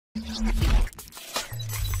Assalamu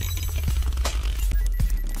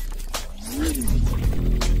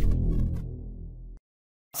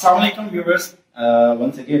alaikum viewers,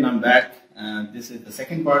 once again I'm back. This is the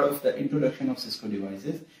second part of the introduction of Cisco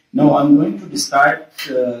devices. Now I'm going to describe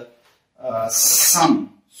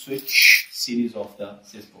some switch series of the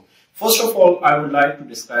Cisco. First of all, I would like to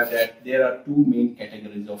describe that there are two main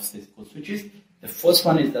categories of Cisco switches. The first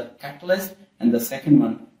one is the Catalyst and the second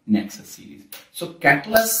one Nexus series. So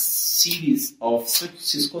Catalyst series of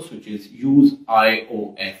Cisco switches use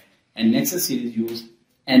IOF and Nexus series use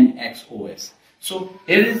nxos. So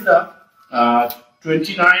here is the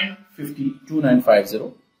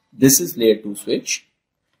 29502950. This is layer 2 switch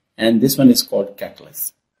and this one is called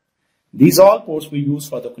Catalyst. These all ports we use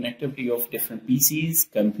for the connectivity of different PCs,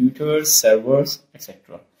 computers, servers,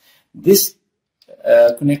 etc. This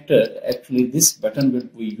connector, actually this button will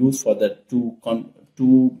be used for the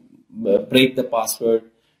to break the password,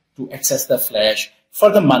 to access the flash, for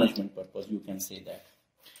the management purpose, you can say that.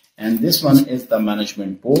 And this one is the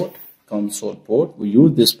management port, console port. We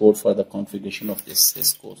use this port for the configuration of this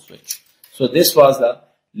Cisco switch. So this was the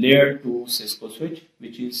layer 2 Cisco switch,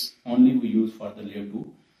 which is only we use for the layer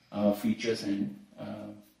 2 features and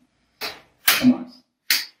commands.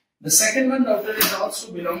 The second one router is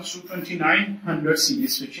also belongs to 2900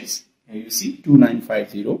 series switches. Here you see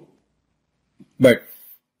 2950, but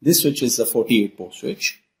this switch is a 48 port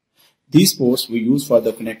switch. These ports we use for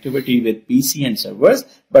the connectivity with PC and servers,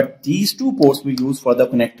 but these two ports we use for the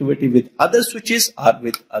connectivity with other switches or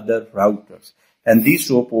with other routers. And these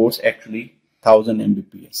two ports actually 1000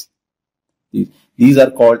 Mbps. These are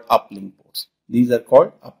called uplink ports. These are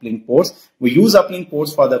called uplink ports. We use uplink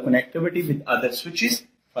ports for the connectivity with other switches,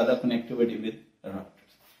 for the connectivity with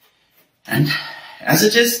routers. And as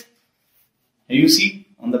it is, here you see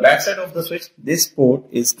on the back side of the switch, this port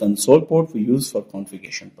is console port we use for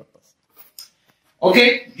configuration purpose.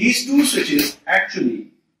 Okay, these two switches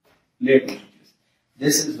actually layer 2 switches.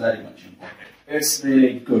 This is very much important. It's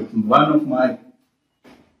really good. One of my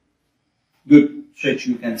good switch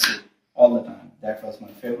you can see all the time. That was my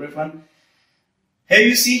favorite one. Here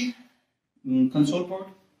you see console port.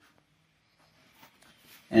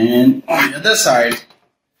 And on the other side,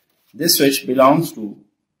 this switch belongs to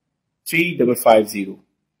 3550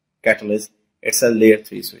 Catalyst. It's a layer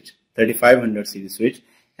 3 switch, 3500 series switch.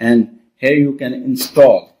 And here you can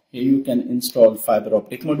install fiber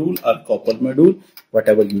optic module or copper module,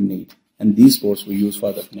 whatever you need. And these ports we use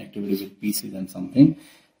for the connectivity with PCs and something.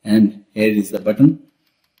 And here is the button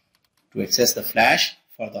to access the flash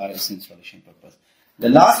for the iOS installation purpose. The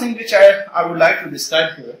last thing which I would like to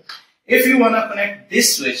describe here, if you want to connect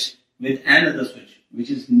this switch with another switch,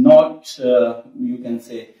 which is not, you can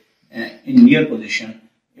say, in near position,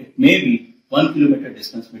 it may be 1 kilometer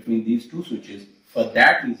distance between these two switches. For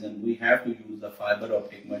that reason, we have to use the fiber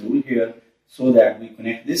optic module here so that we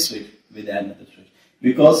connect this switch with another switch.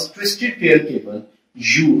 Because twisted pair cable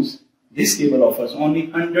this cable offers only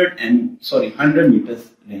 100 meters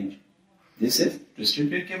range. This is twisted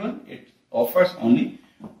pair cable. It offers only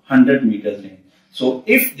 100 meters range. So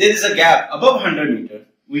if there is a gap above 100 meters,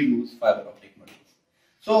 we use fiber optic modules.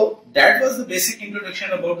 So that was the basic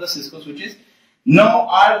introduction about the Cisco switches. Now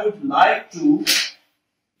I would like to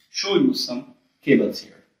show you some cables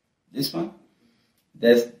here. This one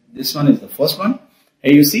is the first one.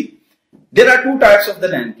 Here you see there are two types of the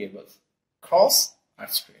LAN cables, cross or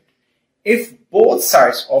straight. If both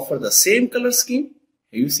sides offer the same color scheme,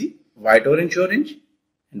 here you see white orange orange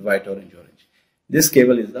and white orange orange, this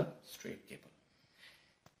cable is the straight cable.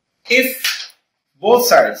 If both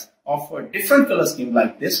sides offer different color scheme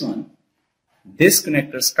like this one, this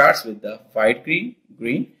connector starts with the white green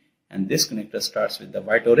and this connector starts with the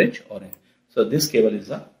white orange orange. So this cable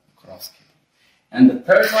is a cross cable. And the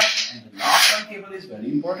third one and the last one cable is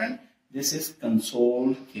very important. This is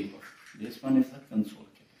console cable. This one is a console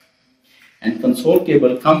cable. And console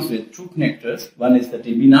cable comes with two connectors. One is the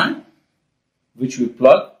TB9, which we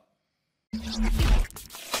plug